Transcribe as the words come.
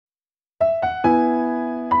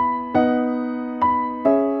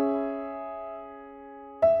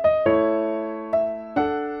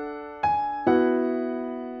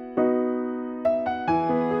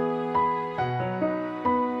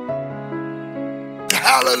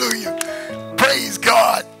Hallelujah. Praise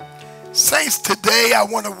God. Saints, today I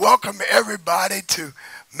want to welcome everybody to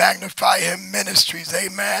Magnify Him Ministries.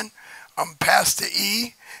 Amen. I'm Pastor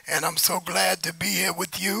E, and I'm so glad to be here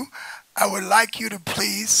with you. I would like you to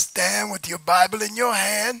please stand with your Bible in your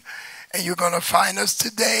hand, and you're going to find us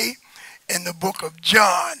today in the book of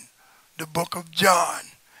John. The book of John.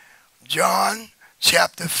 John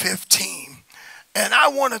chapter 15. And I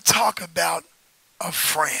want to talk about a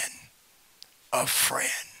friend. A friend.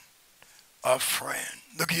 A friend.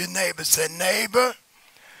 Look at your neighbor. Say, neighbor,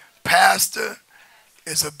 pastor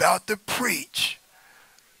is about to preach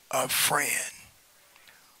a friend.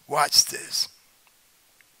 Watch this.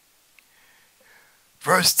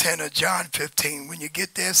 Verse 10 of John 15. When you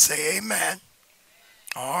get there, say amen.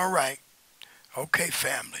 All right. Okay,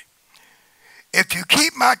 family. If you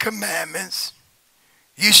keep my commandments,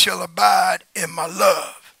 you shall abide in my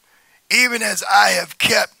love, even as I have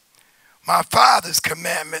kept my Father's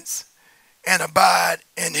commandments and abide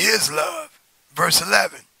in his love. Verse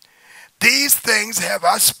 11. These things have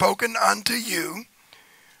I spoken unto you,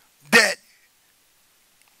 that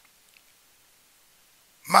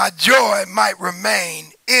my joy might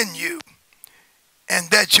remain in you,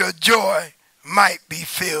 and that your joy might be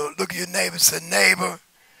filled. Look at your neighbor and say, neighbor,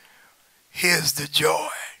 here's the joy.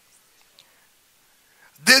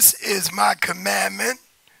 This is my commandment.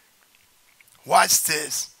 Watch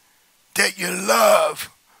this. That you love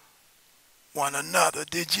one another.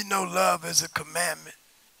 Did you know love is a commandment?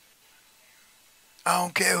 I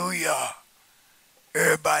don't care who you are.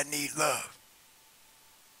 Everybody needs love.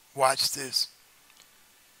 Watch this.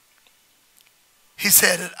 He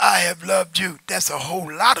said that I have loved you. That's a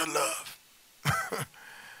whole lot of love.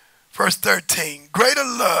 Verse 13. Greater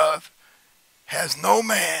love has no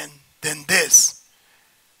man than this,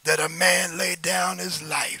 that a man lay down his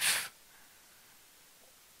life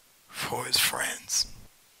for his friends.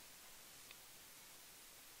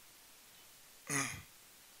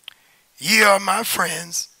 Ye are my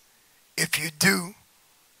friends if you do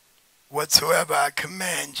whatsoever I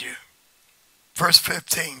command you. Verse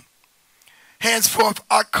 15. Henceforth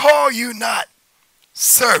I call you not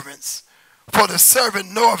servants, for the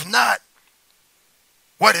servant knoweth not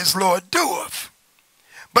what his Lord doeth.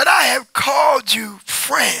 But I have called you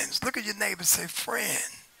friends. Look at your neighbor and say, friend.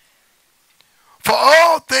 For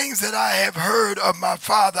all things that I have heard of my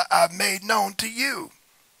Father I've made known to you.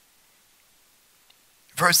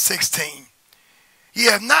 Verse 16. Ye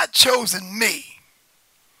have not chosen me,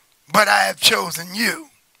 but I have chosen you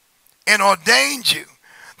and ordained you,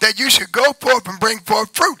 that you should go forth and bring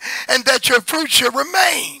forth fruit, and that your fruit should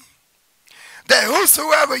remain. That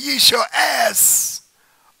whosoever ye shall ask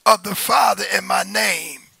of the Father in my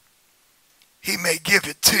name, he may give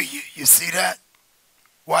it to you. You see that?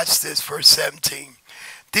 Watch this, verse 17.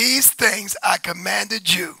 These things I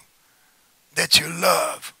commanded you, that you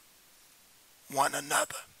love one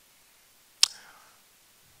another.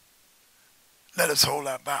 Let us hold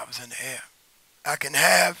our Bibles in the air. I can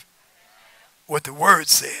have what the word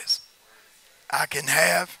says. I can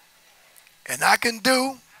have and I can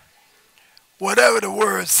do whatever the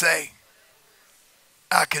words say.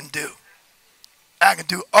 I can do. I can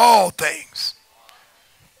do all things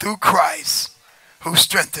through Christ who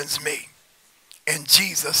strengthens me. In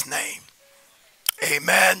Jesus' name.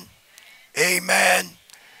 Amen. Amen.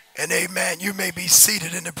 And amen. You may be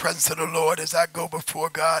seated in the presence of the Lord as I go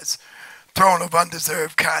before God's throne of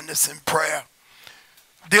undeserved kindness and prayer.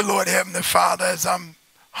 Dear Lord, Heavenly Father, as I'm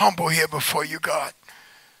humble here before you, God,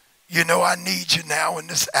 you know I need you now in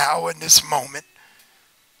this hour, in this moment.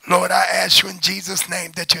 Lord, I ask you in Jesus'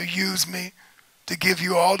 name that you use me to give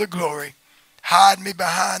you all the glory. Hide me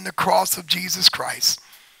behind the cross of Jesus Christ.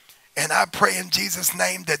 And I pray in Jesus'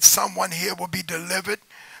 name that someone here will be delivered,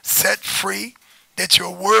 set free, that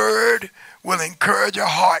your word will encourage your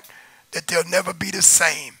heart, that they'll never be the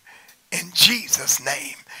same. In Jesus'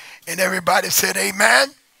 name. And everybody said amen,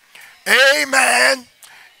 amen,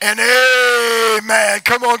 and amen.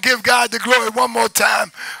 Come on, give God the glory one more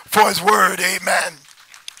time for his word. Amen.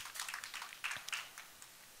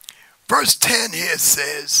 Verse 10 here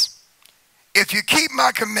says, if you keep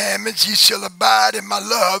my commandments, you shall abide in my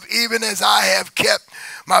love, even as I have kept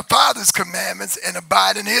my Father's commandments and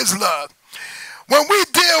abide in his love. When we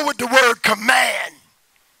deal with the word command,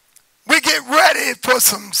 we get ready for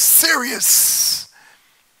some serious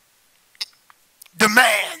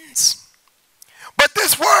demands. But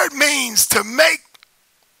this word means to make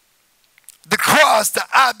the cross the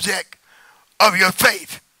object of your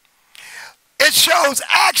faith. It shows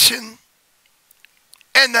action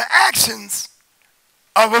and the actions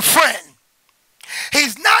of a friend.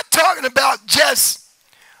 He's not talking about just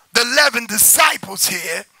the 11 disciples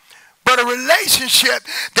here, but a relationship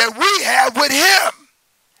that we have with him.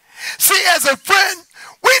 See, as a friend,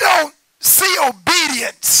 we don't see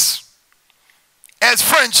obedience as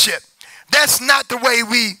friendship. That's not the way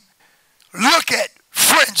we look at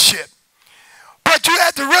friendship. But you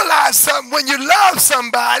have to realize something. When you love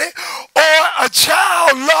somebody or a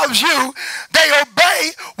child loves you, they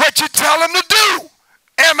obey what you tell them to do.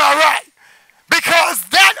 Am I right? Because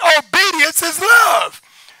that obedience is love.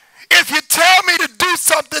 If you tell me to do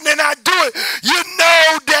something and I do it, you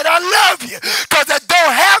know that I love you. Because I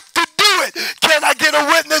don't have to do it. Can I get a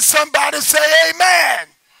witness? Somebody say amen.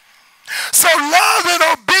 So love and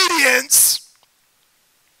obedience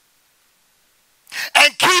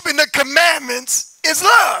and keeping the commandments is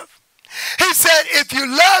love. He said, if you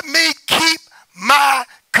love me, keep my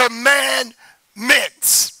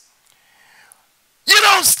commandments. You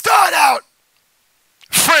don't start out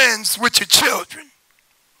friends with your children.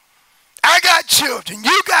 I got children.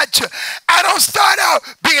 You got children. I don't start out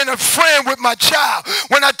being a friend with my child.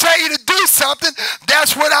 When I tell you to do something,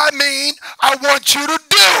 that's what I mean I want you to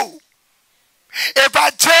do. If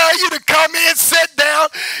I tell you to come in, sit down,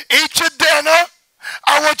 eat your dinner,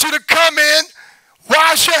 I want you to come in,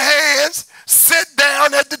 wash your hands, sit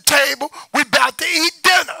down at the table. We're about to eat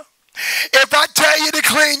dinner. If I tell you to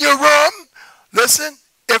clean your room, listen,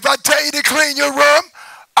 if I tell you to clean your room,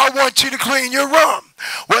 I want you to clean your room.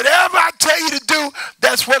 Whatever I tell you to do,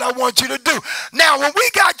 that's what I want you to do. Now, when we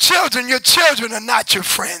got children, your children are not your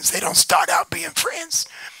friends. They don't start out being friends.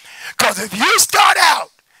 Because if you start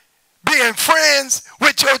out being friends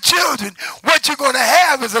with your children, what you're going to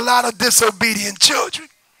have is a lot of disobedient children.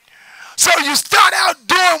 So you start out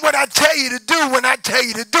doing what I tell you to do when I tell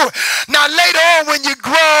you to do it. Now later on when you're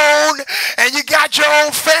grown and you got your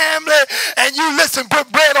own family and you listen,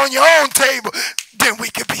 put bread on your own table, then we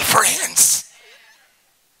could be friends.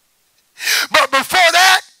 But before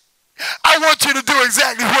that, I want you to do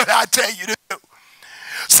exactly what I tell you to do.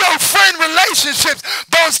 So friend relationships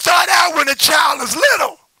don't start out when a child is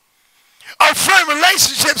little. A friend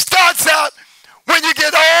relationship starts out when you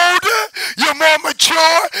get older, you're more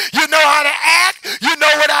mature, you know how to act, you know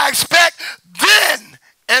what I expect. Then,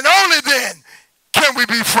 and only then, can we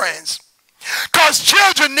be friends. Because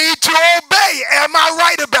children need to obey. Am I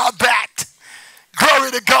right about that?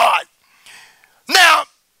 Glory to God. Now,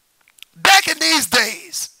 back in these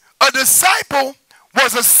days, a disciple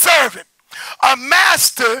was a servant. A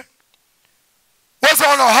master was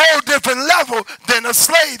on a whole different level than a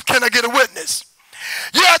slave. Can I get a witness?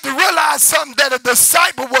 You have to realize something, that a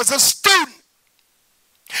disciple was a student.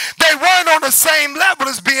 They weren't on the same level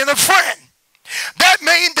as being a friend. That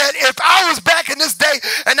means that if I was back in this day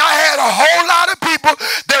and I had a whole lot of people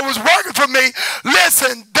that was working for me,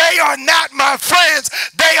 listen, they are not my friends.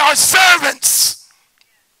 They are servants.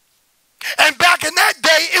 And back in that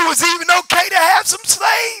day, it was even okay to have some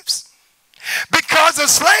slaves because a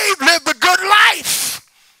slave lived a good life.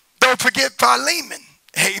 Don't forget Philemon.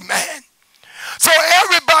 Amen. So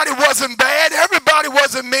everybody wasn't bad. Everybody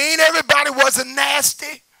wasn't mean. Everybody wasn't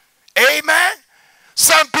nasty. Amen.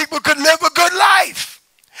 Some people could live a good life.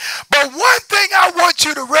 But one thing I want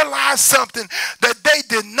you to realize something, that they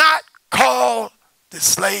did not call the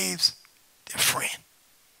slaves their friend.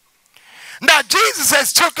 Now Jesus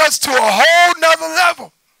has took us to a whole nother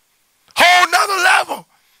level. Whole nother level.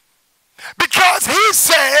 Because he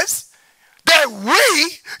says that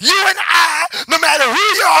we, you and I, no matter who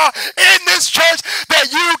you are in this church,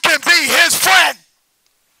 that you can be his friend.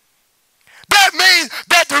 That means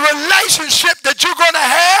that the relationship that you're going to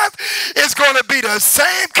have is going to be the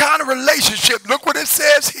same kind of relationship. Look what it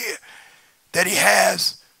says here, that he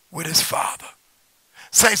has with his Father.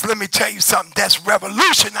 Saints, let me tell you something that's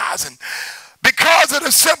revolutionizing. Because of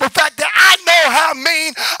the simple fact that I know how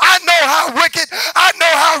mean, I know how wicked, I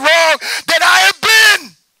know how wrong that I have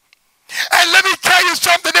been. And let me tell you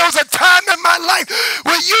something, there was a time in my life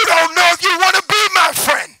where you don't know if you want to be my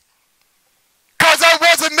friend. Because I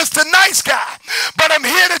wasn't Mr. Nice Guy. But I'm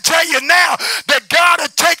here to tell you now that God will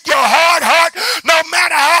take your hard heart, no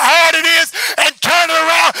matter how hard it is, and turn it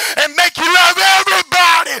around and make you love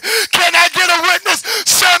everybody. Can I get a witness?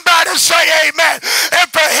 Somebody say amen. And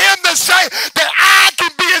for him to say that I can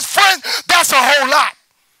be his friend, that's a whole lot.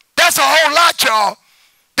 That's a whole lot, y'all.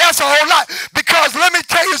 That's a whole lot. Because let me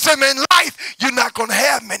tell you something, in life, you're not going to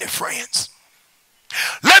have many friends.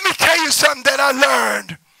 Let me tell you something that I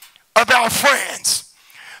learned about friends.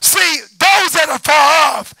 See, those that are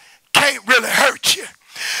far off can't really hurt you.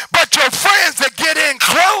 But your friends that get in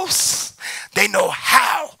close, they know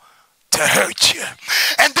how to hurt you.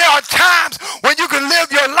 And there are times when you can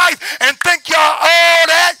live your life and think you're all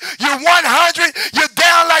that, you're 100, you're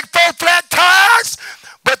down like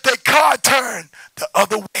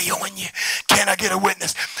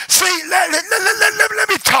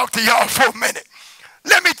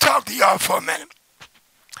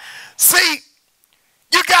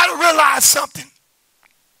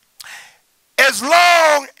as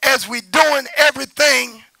long as we're doing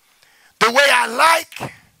everything the way I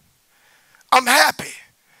like, I'm happy.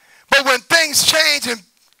 But when things change and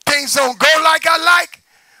things don't go like I like,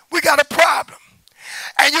 we got a problem.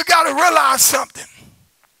 And you got to realize something.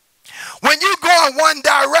 When you go in one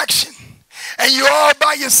direction and you're all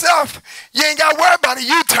by yourself, you ain't got to worry about a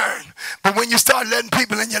U-turn. But when you start letting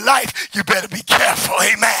people in your life, you better be careful.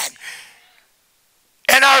 Amen.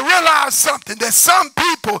 And I realized something, that some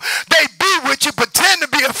people, they be with you, pretend to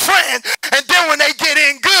be a friend, and then when they get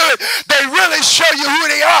in good, they really show you who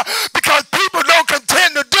they are, because people don't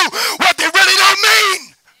contend to do what they really don't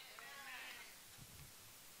mean.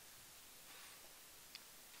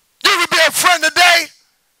 You could be a friend today,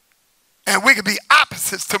 and we could be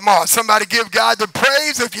opposites tomorrow. Somebody give God the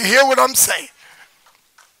praise if you hear what I'm saying.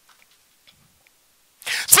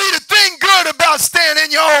 See, the thing good about staying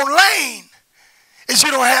in your own lane is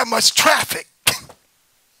you don't have much traffic.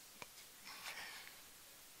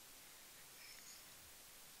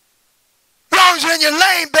 As long as you're in your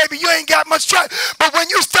lane, baby, you ain't got much traffic. But when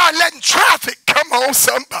you start letting traffic, come on,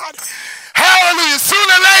 somebody. Hallelujah.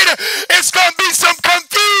 Sooner or later, it's going to be some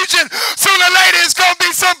confusion. Sooner or later, it's going to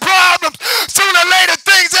be some problems. Sooner or later,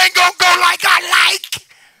 things ain't going to go like I like.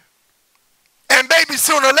 And baby,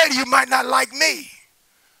 sooner or later, you might not like me.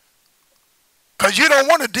 Because you don't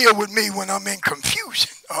want to deal with me when I'm in confusion.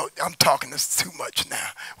 Oh, I'm talking this too much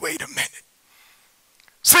now. Wait a minute.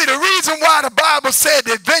 See, the reason why the Bible said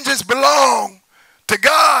that vengeance belongs to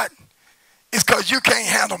God is because you can't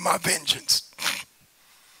handle my vengeance.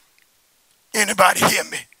 Anybody hear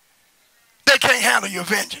me? They can't handle your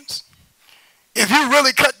vengeance. If you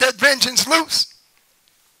really cut that vengeance loose,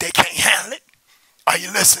 they can't handle it. Are you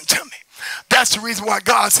listening to me? That's the reason why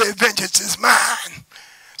God said vengeance is mine.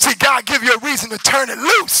 See, God give you a reason to turn it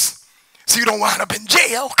loose so you don't wind up in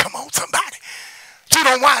jail. Come on, somebody. So you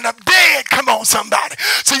don't wind up dead. Come on, somebody.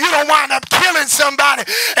 So you don't wind up killing somebody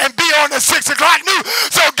and be on the 6 o'clock news.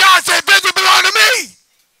 So God said, vengeance belongs to me.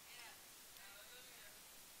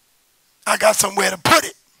 I got somewhere to put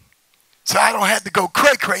it. So I don't have to go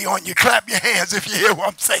cray-cray on you. Clap your hands if you hear what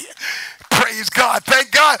I'm saying. Praise God. Thank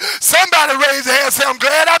God. Somebody raise their hand and say, I'm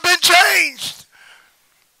glad I've been changed.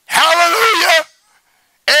 Hallelujah.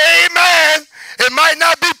 Amen. It might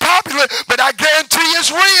not be popular, but I guarantee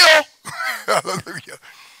it's real. Hallelujah.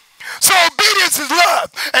 So obedience is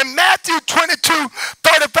love. And Matthew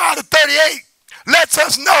 22:35-38 lets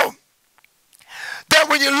us know that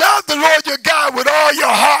when you love the Lord your God with all your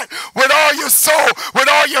heart, with all your soul, with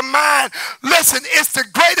all your mind, listen, it's the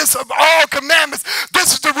greatest of all commandments.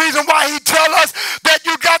 This is the reason why he tells us that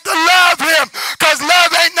you got to love him, because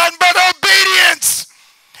love ain't nothing but obedience.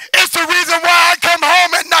 It's the reason why I come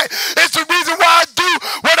home at night. It's the reason why I do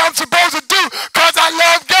what I'm supposed to do, because I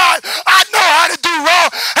love God. I know how to do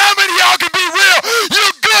wrong. How many of y'all can be real?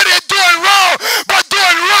 You're good at doing wrong, but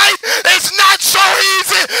doing right is not so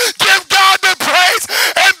easy. Give God the praise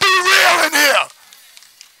and be real in here.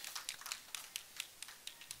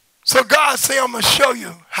 So God said, I'm going to show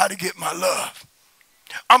you how to get my love.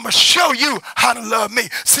 I'm going to show you how to love me.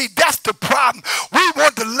 See, that's the problem. We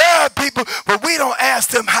want to love people, but we don't ask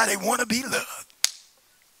them how they want to be loved.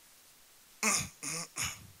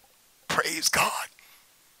 Praise God.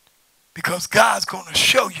 Because God's going to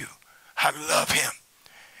show you how to love him.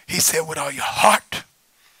 He said, with all your heart,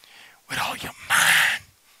 with all your mind,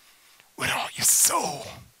 with all your soul,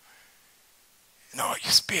 and all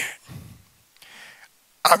your spirit.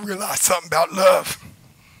 I realized something about love.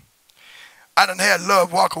 I done had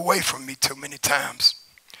love walk away from me too many times.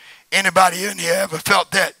 Anybody in here ever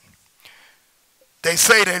felt that? They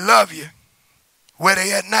say they love you. Where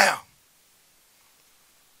they at now?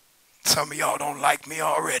 Some of y'all don't like me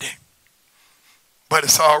already. But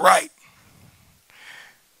it's all right.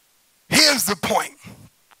 Here's the point.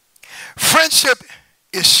 Friendship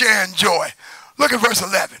is sharing joy. Look at verse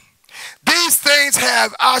 11. These things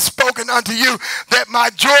have I spoken unto you, that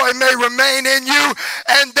my joy may remain in you,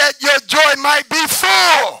 and that your joy might be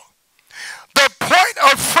full. The point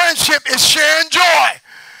of friendship is sharing joy.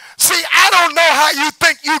 See, I don't know how you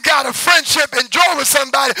think you got a friendship and joy with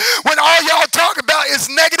somebody when all y'all talk about is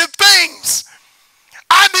negative things.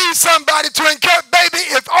 I need somebody to encourage, baby,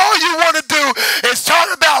 if all you want to do is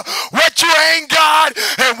talk about what you ain't got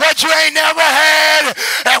and what you ain't never had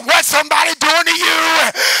and what somebody doing to you,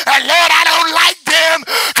 and Lord, I don't like them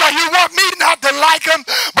because you want me not to like them,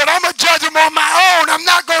 but I'm going to judge them on my own. I'm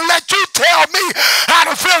not going to let you tell me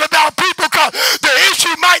how to feel about people, because the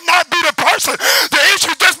issue might not be the person. The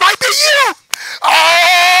issue just might be you.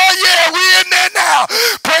 Oh, yeah, we in there now.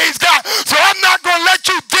 Praise God. So I'm not going to let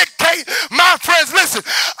you dictate my friends. Listen,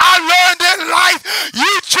 I learned in life,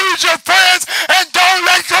 you choose choose your friends and don't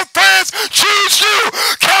let your friends choose you.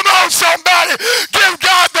 Come on, somebody. Give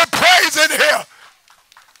God the praise in here.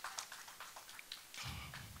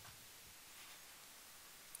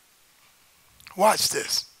 Watch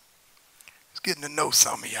this. It's getting to know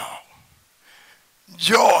some of y'all.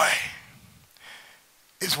 Joy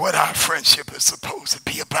is what our friendship is supposed to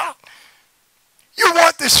be about. You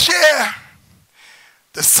want to share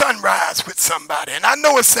the sunrise with somebody. And I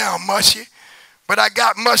know it sounds mushy, but I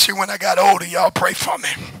got mushy when I got older. Y'all pray for me.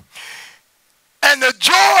 And the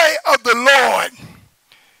joy of the Lord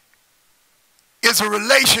is a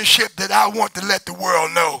relationship that I want to let the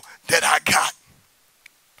world know that I got.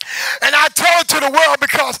 And I told to the world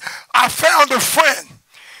because I found a friend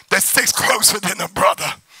that sticks closer than a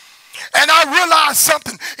brother. And I realized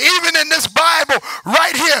something, even in this Bible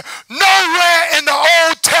right here, nowhere in the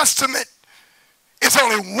Old Testament is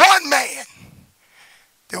only one man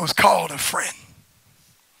that was called a friend.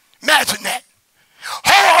 Imagine that.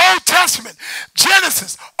 Whole Old Testament,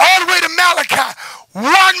 Genesis, all the way to Malachi,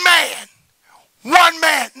 one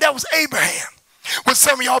man, that was Abraham. When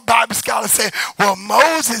some of y'all Bible scholars say, well,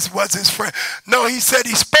 Moses was his friend. No, he said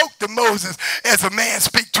he spoke to Moses as a man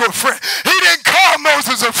speak to a friend. He didn't call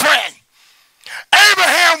Moses a friend.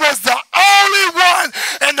 Abraham was the only one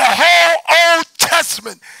in the whole Old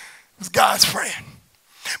Testament was God's friend.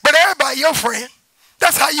 But everybody your friend.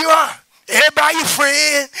 That's how you are. Everybody your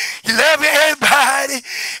friend. You love everybody.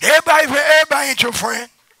 Everybody ain't your friend.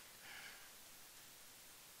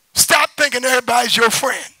 Stop thinking everybody's your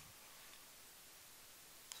friend.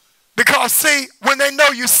 Because, see, when they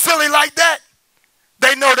know you're silly like that,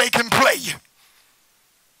 they know they can play you.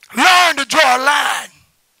 Learn to draw a line.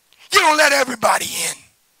 You don't let everybody in.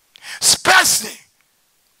 Especially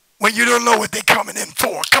when you don't know what they're coming in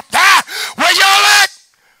for. Come down. Where y'all at?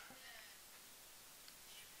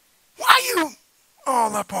 Why you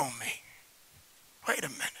all up on me? Wait a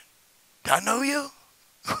minute. Do I know you?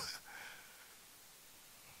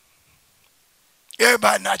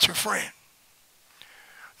 Everybody not your friend.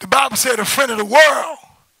 The Bible said a friend of the world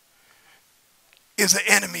is an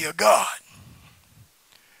enemy of God.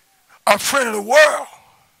 A friend of the world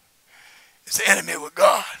is an enemy with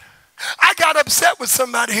God. I got upset with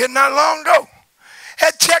somebody here not long ago.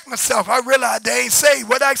 Had checked myself. I realized they ain't saved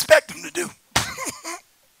what I expect them to do.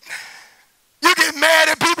 You get mad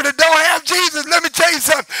at people that don't have Jesus. Let me tell you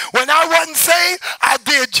something. When I wasn't saved, I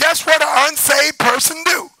did just what an unsaved person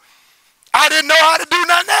do. I didn't know how to do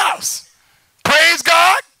nothing else. Praise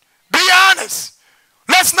God. Be honest.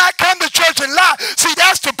 Let's not come to church and lie. See,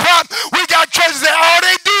 that's the problem. We got churches that all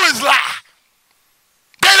they do is lie.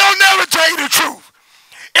 They don't never tell you the truth.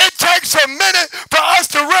 It takes a minute for us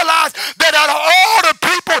to realize that out of all the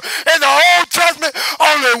people in the Old Testament,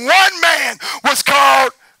 only one man was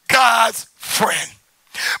called God's friend.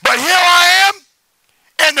 But here I am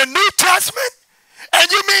in the New Testament, and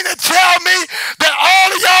you mean to tell me that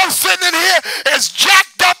all of y'all sitting in here is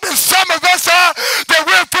jacked up as some of us are, that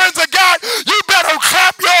we're friends of God? You better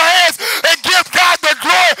clap your hands and give God the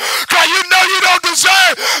glory, because you know you don't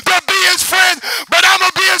deserve to be his friend, but I'm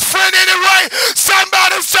going to be his friend anyway.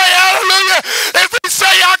 Somebody say hallelujah. If he say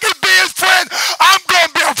I can be his friend, I'm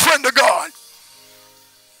going to be a friend of God.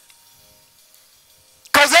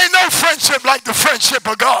 Because ain't no friendship like the friendship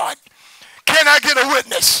of God. Can I get a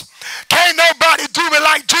witness? Can't nobody do me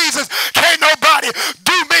like Jesus. Can't nobody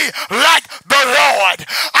do me like the Lord.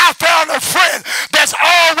 I found a friend that's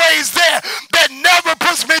always there, that never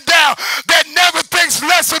puts me down, that never thinks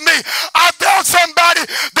less of me. I found somebody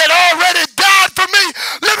that already died for me.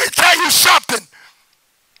 Let me tell you something.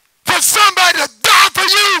 For somebody to die for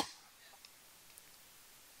you,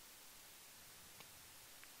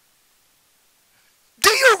 do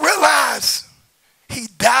you realize he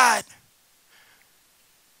died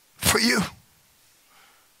for you?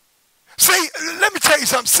 See, let me tell you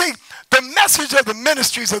something. See, the message of the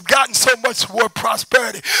ministries have gotten so much toward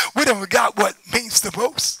prosperity. We don't forgot what means the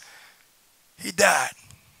most. He died.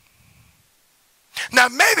 Now,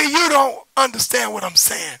 maybe you don't understand what I'm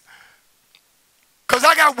saying, because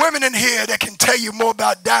I got women in here that can tell you more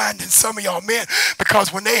about dying than some of y'all men,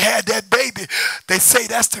 because when they had that baby, they say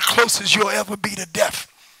that's the closest you'll ever be to death.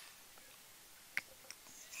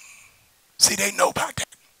 See, they know about that,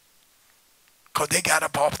 because they got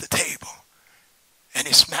up off the table and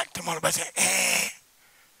they smacked them on the butt and said, eh.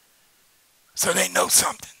 So they know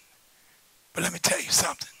something. But let me tell you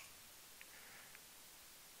something.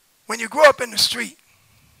 When you grow up in the street,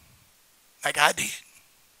 like I did,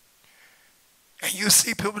 and you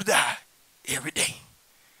see people die every day.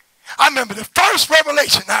 I remember the first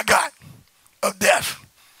revelation I got of death.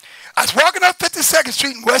 I was walking up 52nd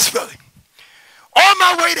Street in West Philly On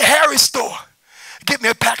my way to Harry's store, get me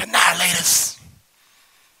a pack of annihilators.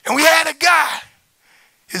 And we had a guy.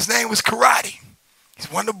 His name was Karate.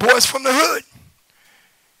 He's one of the boys from the hood.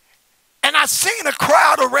 And I seen a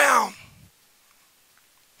crowd around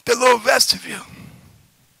the little vestibule.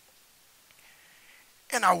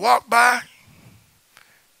 And I walked by.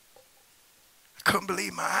 I couldn't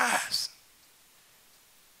believe my eyes.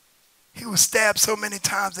 He was stabbed so many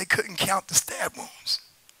times they couldn't count the stab wounds.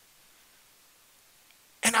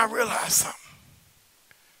 And I realized something.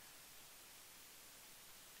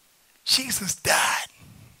 Jesus died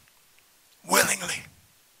willingly.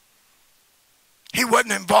 He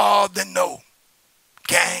wasn't involved in no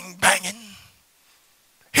gang banging.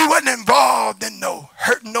 He wasn't involved in no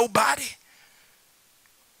hurting nobody.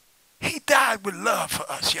 He died with love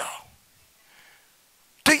for us, y'all.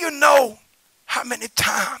 Do you know how many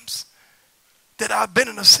times that I've been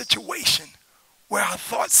in a situation where I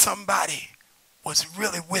thought somebody was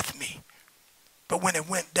really with me, but when it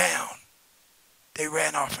went down, they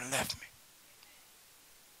ran off and left me.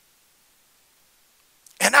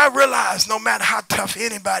 And I realized no matter how tough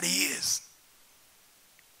anybody is,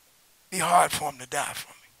 it'd be hard for them to die for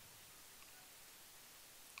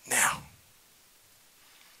me. Now,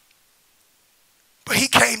 but he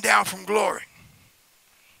came down from glory.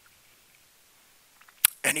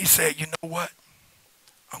 And he said, you know what?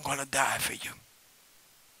 I'm going to die for you.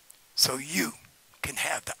 So you can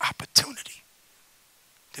have the opportunity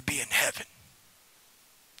to be in heaven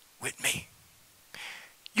with me.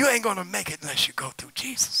 You ain't going to make it unless you go through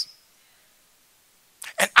Jesus.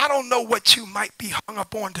 And I don't know what you might be hung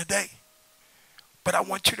up on today, but I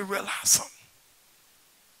want you to realize something.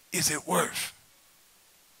 Is it worth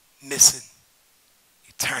missing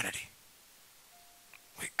eternity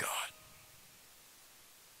with God?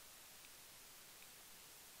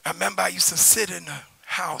 I remember I used to sit in the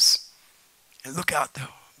house and look out the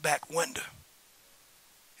back window.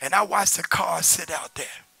 And I watched the car sit out there,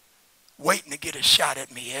 waiting to get a shot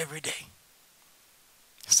at me every day.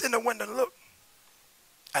 Sit in the window and look.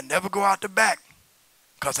 I never go out the back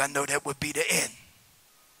because I know that would be the end.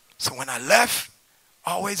 So when I left,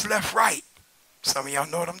 I always left right. Some of y'all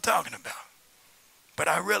know what I'm talking about. But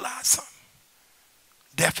I realized something.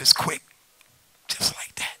 Death is quick, just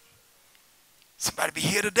like that. Somebody be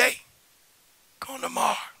here today, gone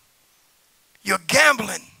tomorrow. You're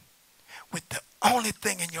gambling with the only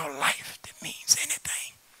thing in your life that means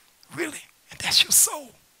anything, really, and that's your soul.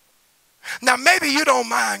 Now, maybe you don't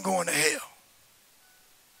mind going to hell,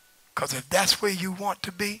 because if that's where you want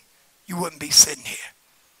to be, you wouldn't be sitting here.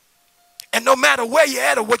 And no matter where you're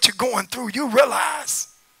at or what you're going through, you realize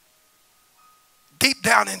deep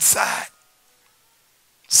down inside,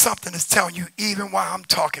 something is telling you, even while I'm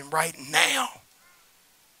talking right now,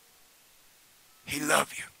 he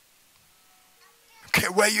loves you. Okay,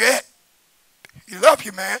 where you at? He loves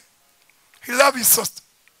you, man. He loves you, sister.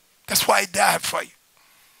 That's why he died for you.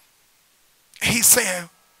 He's saying,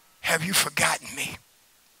 have you forgotten me?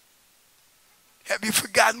 Have you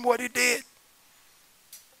forgotten what he did?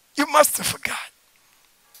 You must have forgot.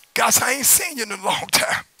 Gosh, I ain't seen you in a long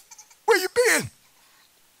time. Where you been?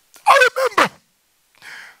 I remember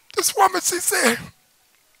this woman, she said,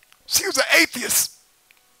 she was an atheist.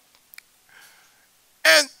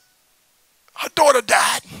 And her daughter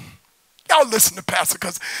died. Y'all listen to Pastor,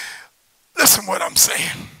 because listen what I'm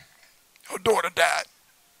saying. Her daughter died.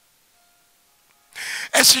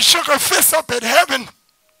 And she shook her fist up at heaven.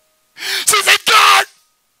 She said, God,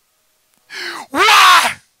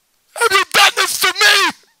 why have you done this to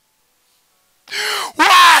me?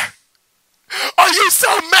 Why are you so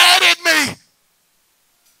mad at me?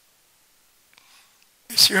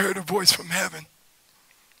 And she heard a voice from heaven.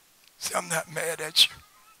 Say, I'm not mad at you,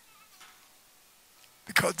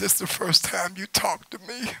 because this is the first time you talked to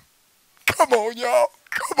me. Come on, y'all.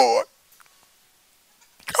 Come on.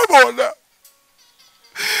 Come on now.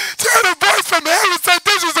 She heard a voice from heaven say,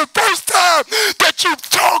 this is the first time that you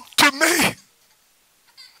talked to me.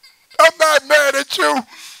 I'm not mad at you.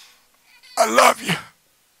 I love you.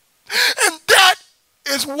 And that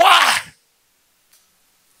is why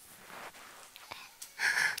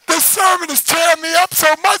this sermon is tearing me up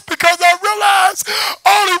so much, because I realize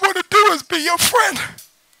all he want to do is be your friend.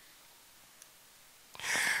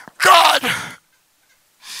 God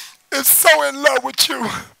is so in love with you.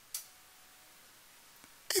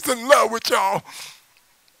 He's in love with y'all.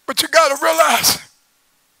 But you got to realize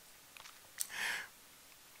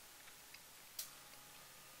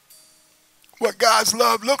what God's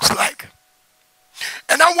love looks like.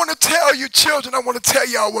 And I want to tell you, children, I want to tell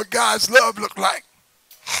y'all what God's love look like.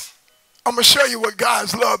 I'm going to show you what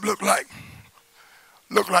God's love look like.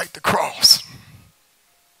 Look like the cross.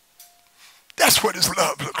 That's what his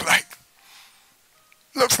love looked like.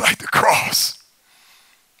 Looks like the cross.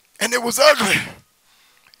 And it was ugly.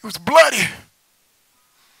 It was bloody. It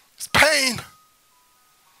was pain.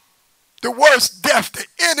 The worst death that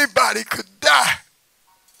anybody could die.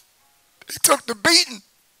 He took the beating.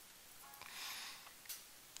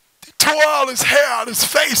 He tore all his hair out of his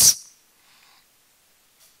face.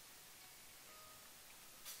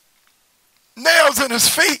 Nails in his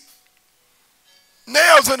feet.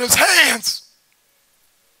 Nails in his hands.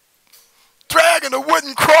 Dragging a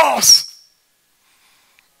wooden cross.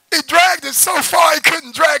 He dragged it so far he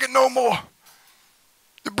couldn't drag it no more.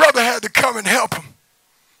 The brother had to come and help him.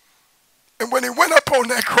 And when he went up on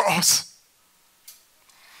that cross,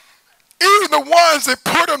 even the ones that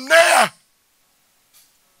put him there,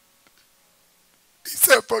 he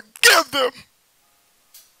said, forgive them,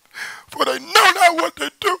 for they know not what they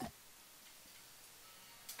do.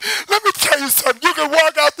 Let me tell you something. You can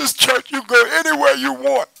walk out this church, you can go anywhere you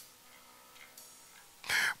want.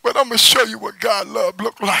 But I'm going to show you what God's love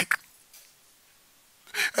looked like.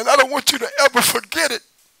 And I don't want you to ever forget it.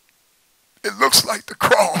 It looks like the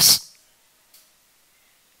cross.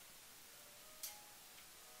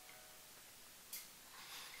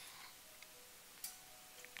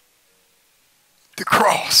 The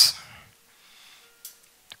cross.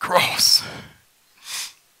 The cross.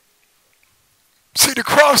 See, the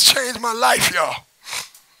cross changed my life, y'all.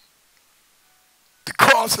 The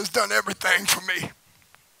cross has done everything for me.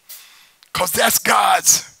 Because that's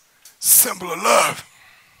God's symbol of love.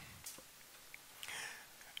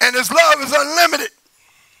 And his love is unlimited.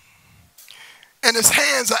 And his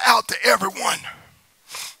hands are out to everyone.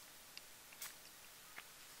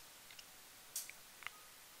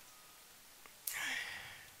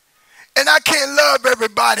 And I can't love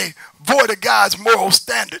everybody void of God's moral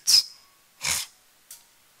standards.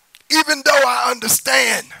 Even though I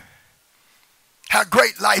understand how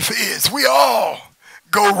great life is, we all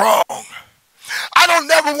go wrong. I don't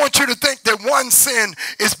never want you to think that one sin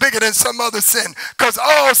is bigger than some other sin, because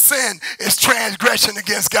all sin is transgression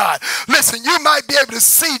against God. Listen, you might be able to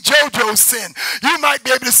see JoJo's sin. You might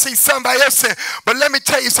be able to see somebody else's sin. But let me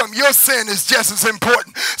tell you something. Your sin is just as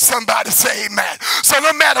important. Somebody say amen. So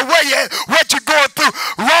no matter where you're at, what you're going through,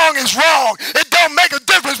 wrong is wrong. It don't make a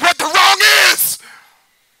difference what the wrong is.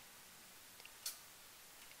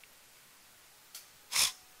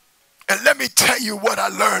 And let me tell you what I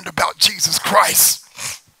learned about Jesus Christ.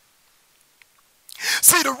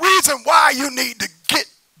 See, the reason why you need to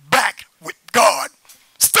get back with God,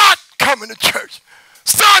 start coming to church.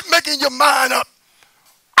 Start making your mind up.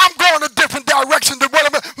 I'm going a different direction than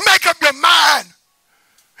what I'm. Make up your mind.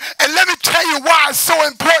 And let me tell you why it's so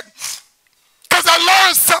important. Because I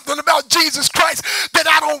learned something about Jesus Christ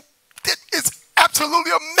that it's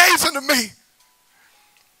absolutely amazing to me.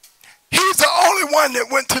 He's the only one that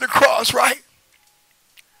went to the cross, right?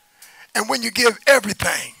 And when you give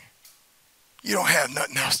everything, you don't have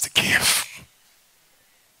nothing else to give.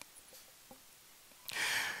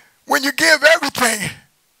 When you give everything,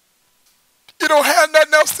 you don't have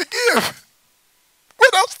nothing else to give.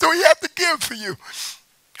 What else do he have to give for you?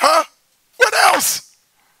 Huh? What else?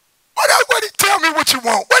 What else? What do you tell me what you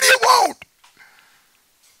want? What do you want?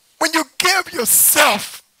 When you give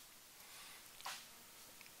yourself,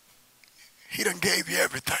 he done gave you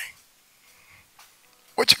everything.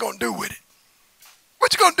 What you gonna do with it?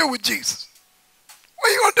 What you gonna do with Jesus? What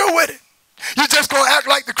you gonna do with it? You just gonna act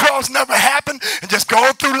like the cross never happened and just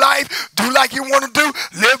go through life, do like you wanna do,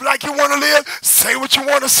 live like you wanna live, say what you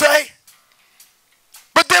wanna say?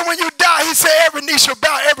 But then when you die, he said every knee shall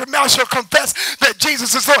bow, every mouth shall confess that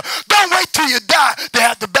Jesus is Lord. Don't wait till you die to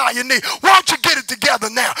have to bow your knee. Why don't you get it together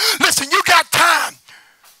now? Listen, you got time.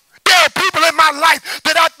 There are people in my life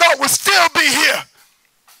that I thought would still be here.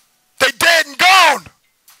 They dead and gone.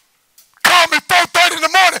 Call me 4:30 in the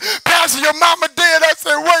morning. Pastor, your mama dead. I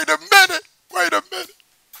said, wait a minute. Wait a minute.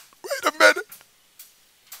 Wait a minute.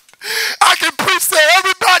 I can preach to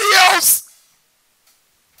everybody else.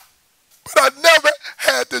 But I never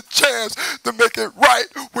had the chance to make it right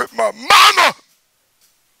with my mama.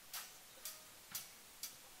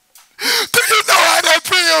 Do you know how that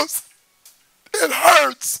feels? It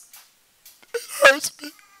hurts. It hurts me.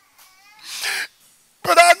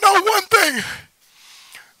 But I know one thing.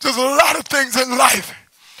 There's a lot of things in life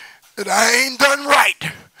that I ain't done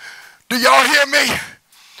right. Do y'all hear me?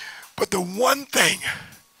 But the one thing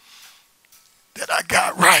that I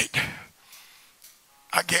got right,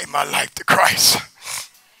 I gave my life to Christ.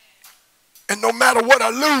 And no matter what I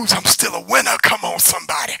lose, I'm still a winner. Come on,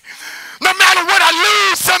 somebody. No matter what I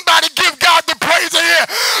lose, somebody give God the praise in here.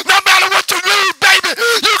 No matter what you lose, baby,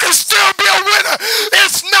 you can still be a winner.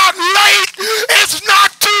 It's not late.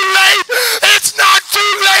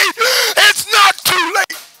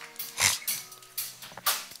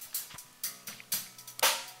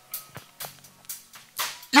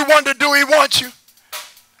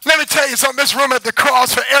 it's room at the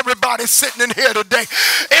cross for everybody sitting in here today.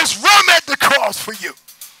 It's room at the cross for you.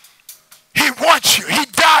 He wants you. He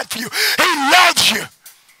died for you. He loves you.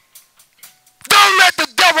 Don't let the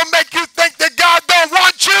devil make you think that God don't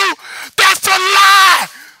want you. That's a lie.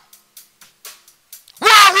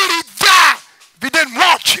 Why would he die if he didn't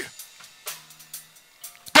want you?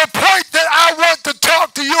 The point that I want to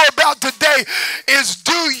talk to you about today is,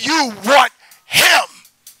 do you want him?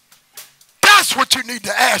 That's what you need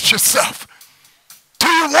to ask yourself. Do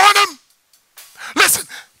you want him? Listen,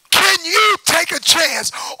 can you take a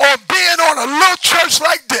chance on being on a little church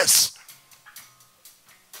like this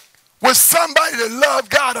with somebody that love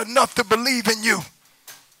God enough to believe in you?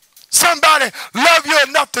 Somebody love you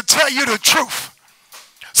enough to tell you the truth.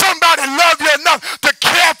 Somebody love you enough to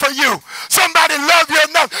care for you. Somebody love you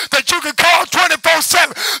enough that you can call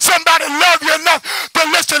 24/7. Somebody love you enough to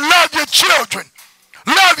listen, love your children,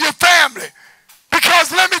 love your family.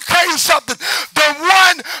 Because let me tell you something, the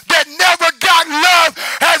one that never got love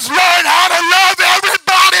has learned how to love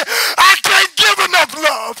everybody. I can't give enough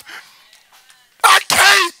love. I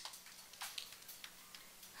can't.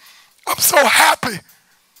 I'm so happy.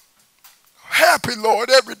 Happy, Lord,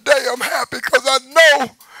 every day I'm happy because I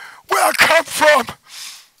know where I come from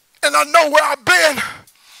and I know where I've been.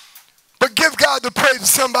 But give God the praise.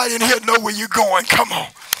 Somebody in here know where you're going. Come on.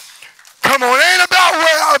 Come on. It ain't about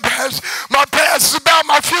where I past. My past is about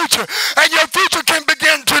my future. And your future can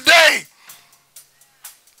begin today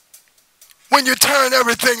when you turn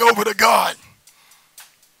everything over to God.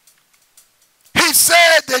 He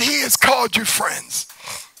said that he has called you friends.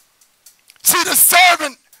 See, the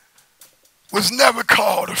servant was never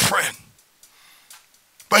called a friend,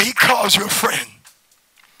 but he calls you a friend.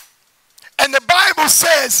 And the Bible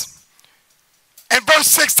says in verse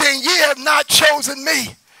 16, ye have not chosen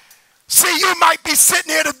me. See, you might be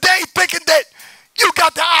sitting here today thinking that you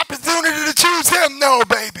got the opportunity to choose him. No,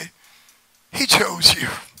 baby. He chose you.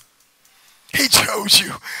 He chose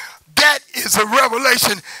you. That is a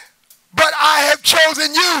revelation. But I have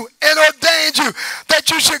chosen you and ordained you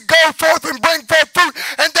that you should go forth and bring forth fruit,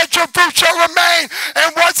 and that your fruit shall remain.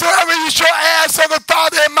 And whatsoever you shall ask of the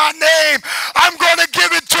Father in my name, I'm going to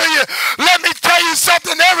give it to you. Let me tell you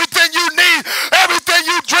something. Everything you need, everything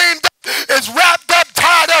you dreamed of is wrapped up,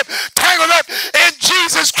 tied up, tangled up in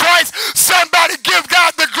Jesus Christ. Somebody give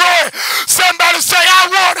God the glory. Somebody say,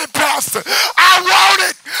 I want it, Pastor. I want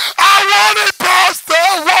it. I want it, Pastor.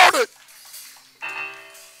 I want it.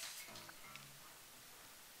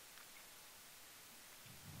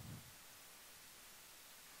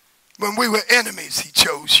 When we were enemies, he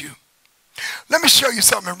chose you. Let me show you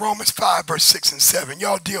something in Romans 5, verse 6 and 7.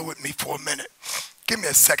 Y'all deal with me for a minute. Give me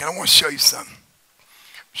a second. I want to show you something.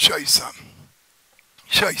 Show you something.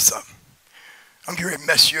 Show you something. I'm getting ready to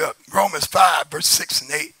mess you up. Romans 5, verse 6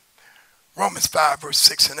 and 8. Romans 5, verse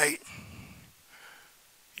 6 and 8.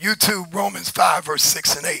 YouTube, Romans 5, verse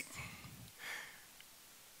 6 and 8.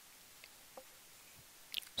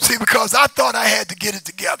 See, because I thought I had to get it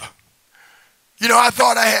together. You know, I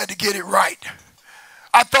thought I had to get it right.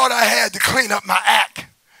 I thought I had to clean up my act.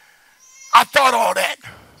 I thought all that.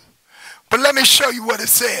 But let me show you what it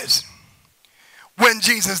says when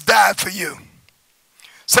Jesus died for you.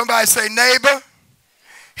 Somebody say, neighbor,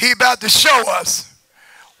 he about to show us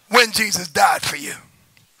when Jesus died for you.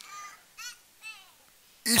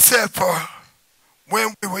 He said, for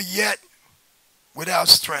when we were yet without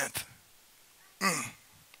strength,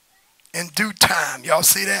 in due time, y'all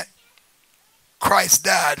see that? Christ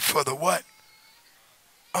died for the what?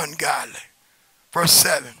 Ungodly. Verse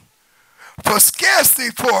 7. For scarcely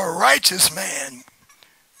for a righteous man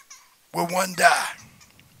will one die.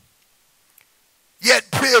 Yet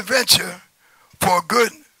peradventure for a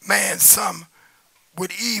good man some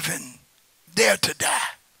would even dare to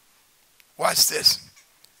die. Watch this.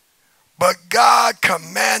 But God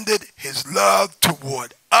commanded his love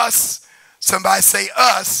toward us. Somebody say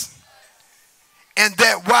us. And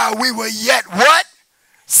that while we were yet what?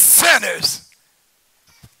 Sinners,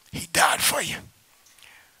 he died for you.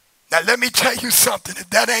 Now let me tell you something.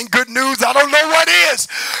 If that ain't good news, I don't know what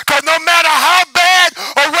is. Because no matter how bad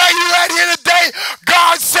or where you at here today,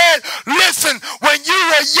 God said, listen, when you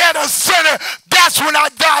were yet a sinner, that's when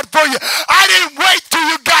I died for you. I didn't wait till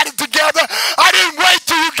you got it together. I didn't wait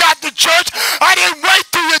till you got to church. I didn't wait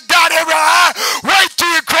till you dot every I. Wait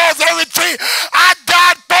till you cross every T. I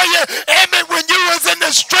died for you, Emmett, when you was in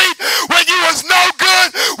the street, when you was no good,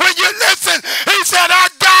 when you listen. He said, I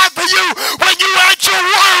died for you when you were at your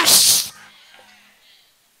worst.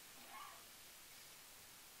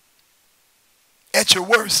 At your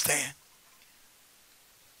worst, Stan.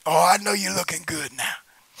 Oh, I know you're looking good now.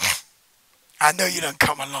 I know you done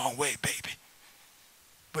come a long way, baby.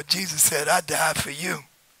 But Jesus said, I died for you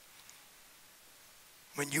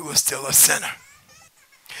when you were still a sinner.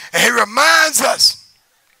 And he reminds us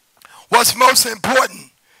what's most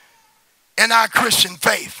important in our Christian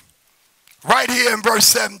faith. Right here in verse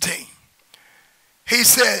 17. He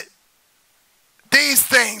said, these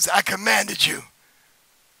things I commanded you,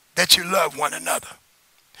 that you love one another.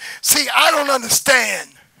 See, I don't understand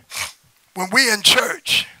when we in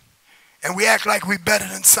church and we act like we're better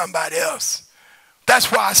than somebody else.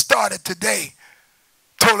 That's why I started today.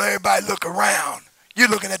 Told everybody, look around. You're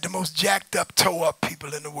looking at the most jacked up, toe up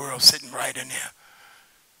people in the world sitting right in there.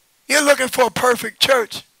 You're looking for a perfect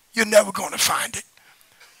church. You're never going to find it.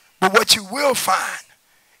 But what you will find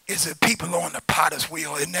is that people on the potter's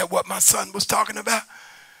wheel. Isn't that what my son was talking about?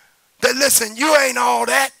 That listen, you ain't all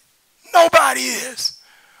that. Nobody is.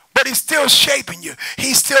 But he's still shaping you.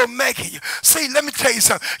 He's still making you. See, let me tell you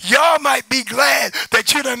something. Y'all might be glad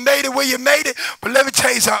that you done made it where you made it. But let me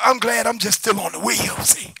tell you something. I'm glad I'm just still on the wheel,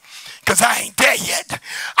 see. Because I ain't there yet.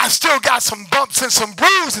 I still got some bumps and some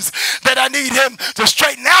bruises that I need him to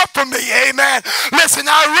straighten out for me. Amen. Listen,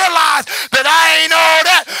 I realize that I ain't all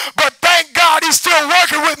that. But thank God he's still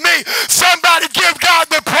working with me. Somebody give God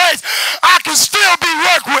the praise. I can still be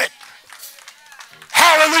worked with.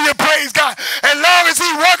 Hallelujah, praise God. As long as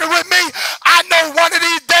he's working with me, I know one of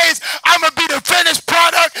these days I'm going to be the finished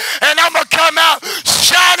product and I'm going to come out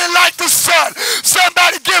shining like the sun.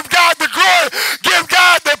 Somebody give God the glory. Give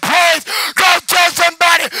God the praise. Go tell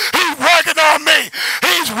somebody he's working on me.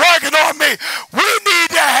 He's working on me. We need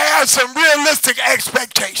to have some realistic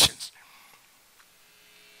expectations.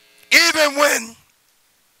 Even when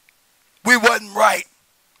we wasn't right,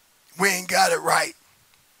 we ain't got it right.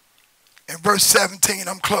 In verse 17,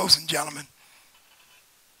 I'm closing, gentlemen.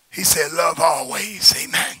 He said, love always.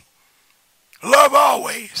 Amen. Love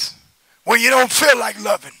always. When you don't feel like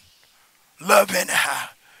loving, love anyhow.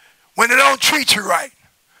 When they don't treat you right,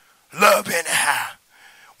 love anyhow.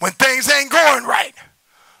 When things ain't going right,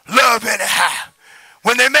 love anyhow.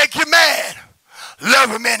 When they make you mad, love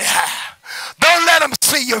them anyhow. Don't let them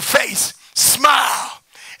see your face. Smile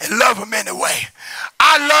and love them anyway.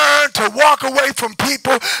 I learned to walk away from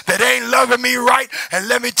people that ain't loving me right. And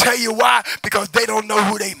let me tell you why. Because they don't know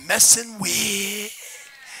who they messing with.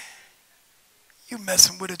 You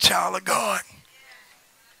messing with a child of God.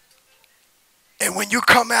 And when you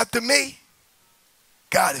come after me,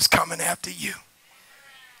 God is coming after you.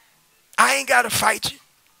 I ain't got to fight you.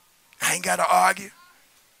 I ain't got to argue.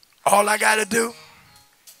 All I got to do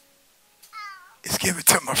is give it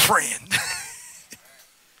to my friend.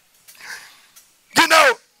 You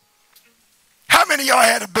know, how many of y'all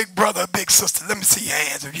had a big brother, a big sister? Let me see your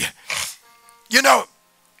hands of you. You know,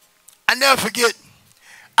 I never forget,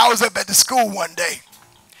 I was up at the school one day,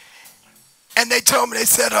 and they told me, they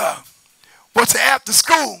said, what's after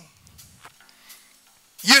school?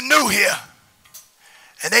 You're new here.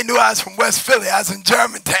 And they knew I was from West Philly. I was in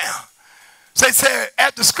Germantown. So they said,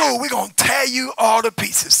 after school, we're going to tear you all to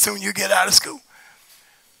pieces soon as you get out of school.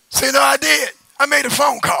 So you know I did. I made a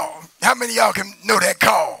phone call. How many of y'all can know that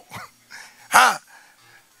call? Huh?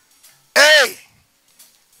 Hey,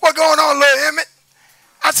 what going on, little Emmett?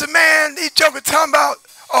 I said, man, these jokers talking about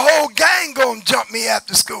a whole gang going to jump me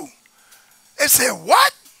after school. They said,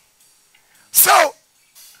 what? So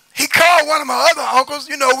he called one of my other uncles.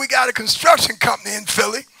 You know, we got a construction company in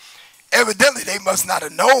Philly. Evidently, they must not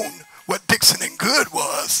have known what Dixon and Good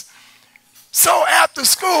was. So after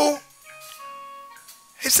school,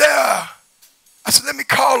 he said, I said, let me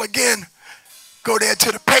call again. Go there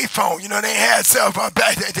to the payphone. You know, they had cell phone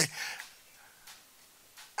back there.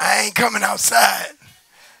 I ain't coming outside.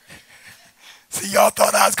 See, y'all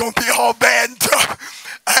thought I was going to be all bad and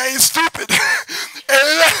tough. I ain't stupid.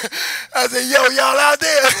 I said, yo, y'all out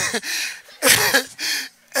there?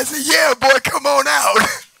 I said, yeah, boy, come on out.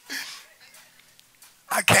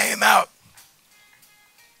 I came out,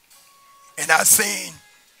 and I seen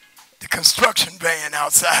the construction van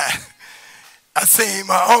outside. I seen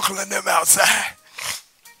my uncle and them outside,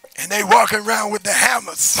 and they walking around with the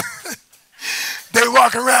hammers. They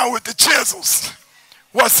walking around with the chisels.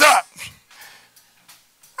 What's up?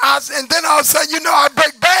 And then all of a sudden, you know, I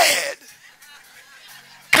break bad.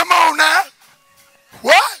 Come on now.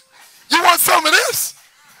 What? You want some of this?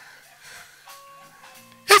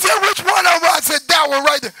 He said, which one of them? I said, that one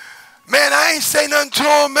right there. Man, I ain't say nothing to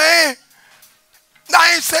him, man.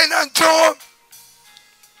 I ain't say nothing to him.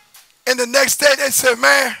 And the next day they said,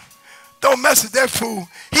 man, don't mess with that fool.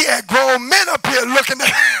 He had grown men up here looking at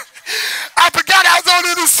him. I forgot I was only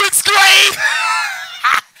in the 6th grade.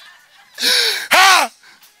 Huh?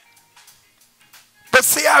 But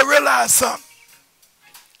see, I realized something.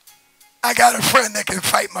 I got a friend that can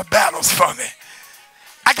fight my battles for me.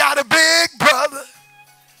 I got a big brother,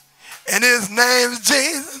 and his name is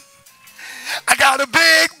Jesus. I got a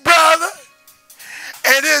big brother,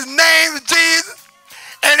 and his name is Jesus.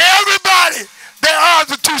 And everybody, their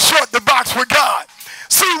arms are too short to box with God.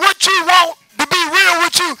 See, what you want to be real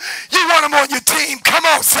with you, you want them on your team. Come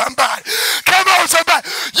on, somebody. Come on, somebody.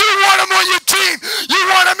 You want them on your team. You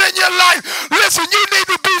want them in your life. Listen, you need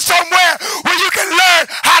to be somewhere where you can learn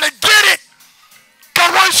how to get it.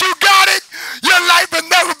 Because once you got it, your life will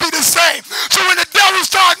never be the same. So when the devil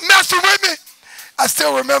started messing with me, I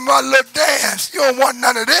still remember my little dance. You don't want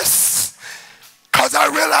none of this. Because I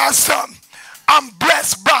realized something. I'm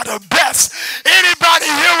blessed by the best. Anybody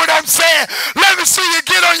hear what I'm saying? Let me see you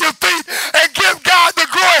get on your feet